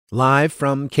Live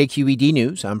from KQED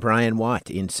News, I'm Brian Watt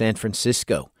in San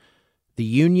Francisco. The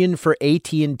Union for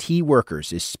AT&T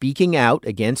Workers is speaking out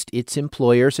against its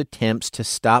employer's attempts to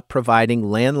stop providing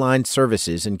landline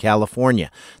services in California.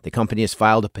 The company has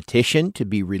filed a petition to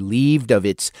be relieved of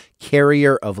its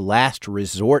carrier of last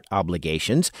resort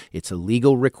obligations. It's a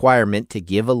legal requirement to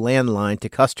give a landline to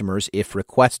customers if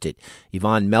requested.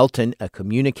 Yvonne Melton, a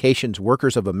Communications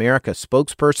Workers of America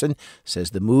spokesperson,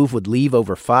 says the move would leave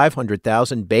over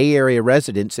 500,000 Bay Area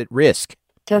residents at risk.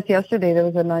 Just yesterday, there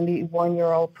was a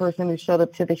 91-year-old person who showed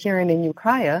up to the hearing in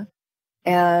Ukiah,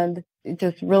 and it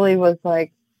just really was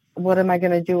like, what am I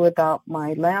going to do without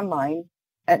my landline?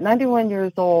 At 91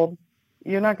 years old,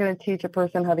 you're not going to teach a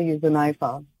person how to use an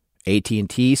iPhone.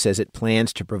 AT&T says it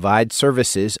plans to provide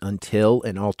services until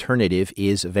an alternative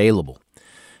is available.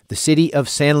 The city of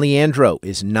San Leandro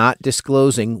is not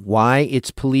disclosing why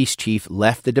its police chief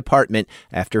left the department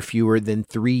after fewer than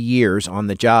 3 years on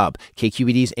the job.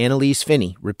 KQED's Annalise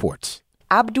Finney reports.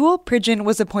 Abdul Pridgen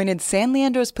was appointed San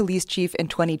Leandro's police chief in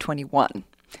 2021.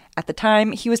 At the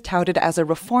time, he was touted as a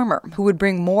reformer who would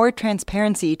bring more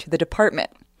transparency to the department.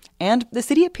 And the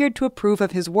city appeared to approve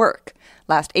of his work.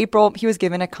 Last April, he was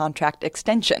given a contract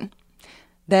extension.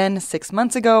 Then, 6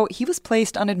 months ago, he was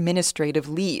placed on administrative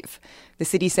leave. The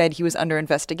city said he was under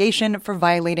investigation for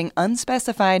violating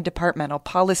unspecified departmental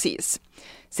policies.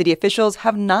 City officials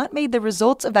have not made the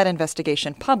results of that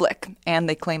investigation public, and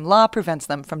they claim law prevents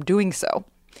them from doing so.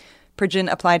 Pridgen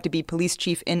applied to be police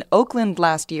chief in Oakland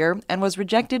last year and was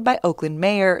rejected by Oakland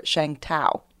Mayor Sheng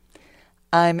Tao.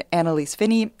 I'm Annalise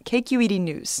Finney, KQED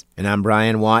News. And I'm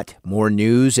Brian Watt. More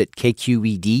news at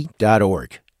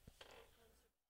kqed.org.